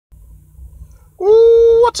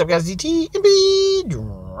What's up, guys? DTMP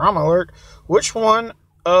drama alert. Which one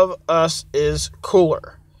of us is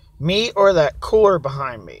cooler? Me or that cooler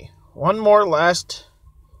behind me? One more last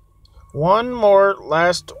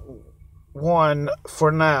one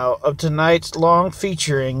for now of tonight's long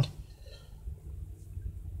featuring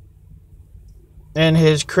and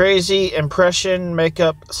his crazy impression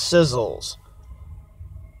makeup sizzles.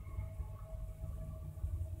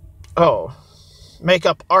 Oh,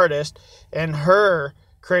 makeup artist and her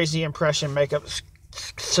crazy impression makeup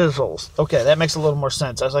sizzles. Okay, that makes a little more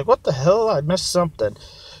sense. I was like, what the hell? I missed something.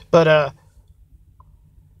 But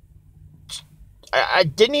I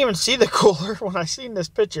didn't even see the cooler when I seen this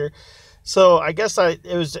picture. So I guess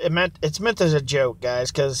it's meant as a joke, guys,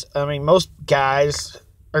 because I mean most guys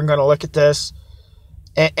are going to look at this,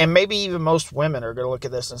 and maybe even most women are going to look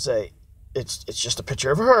at this and say it's just a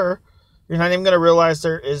picture of her. You're not even going to realize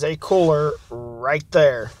there is a cooler right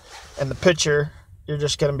there in the picture. You're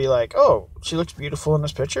just going to be like, oh, she looks beautiful in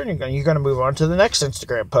this picture, and you're going to move on to the next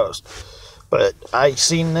Instagram post. But I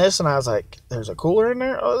seen this, and I was like, there's a cooler in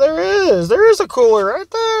there? Oh, there is. There is a cooler right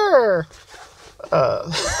there.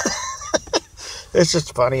 It's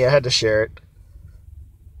just funny. I had to share it.